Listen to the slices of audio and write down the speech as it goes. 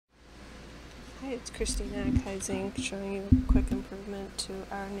Hi, it's Christina at Kaizing showing you a quick improvement to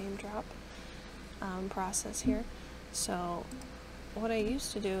our name drop process here. So what I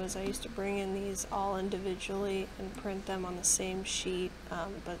used to do is I used to bring in these all individually and print them on the same sheet,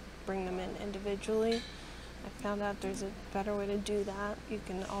 but bring them in individually. I found out there's a better way to do that. You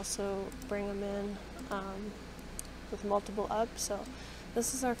can also bring them in with multiple up. So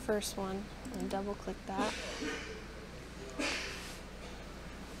this is our first one, and double click that.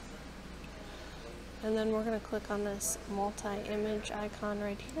 And then we're going to click on this multi-image icon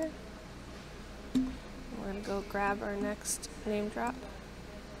right here. We're going to go grab our next name drop.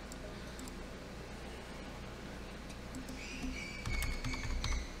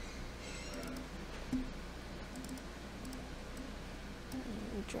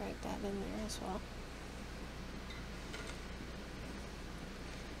 And drag that in there as well.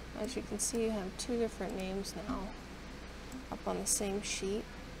 As you can see, you have two different names now up on the same sheet,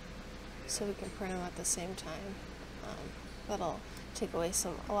 so we can print them at the same time. That'll take away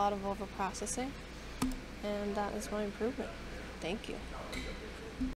a lot of over processing, and that is my improvement. Thank you.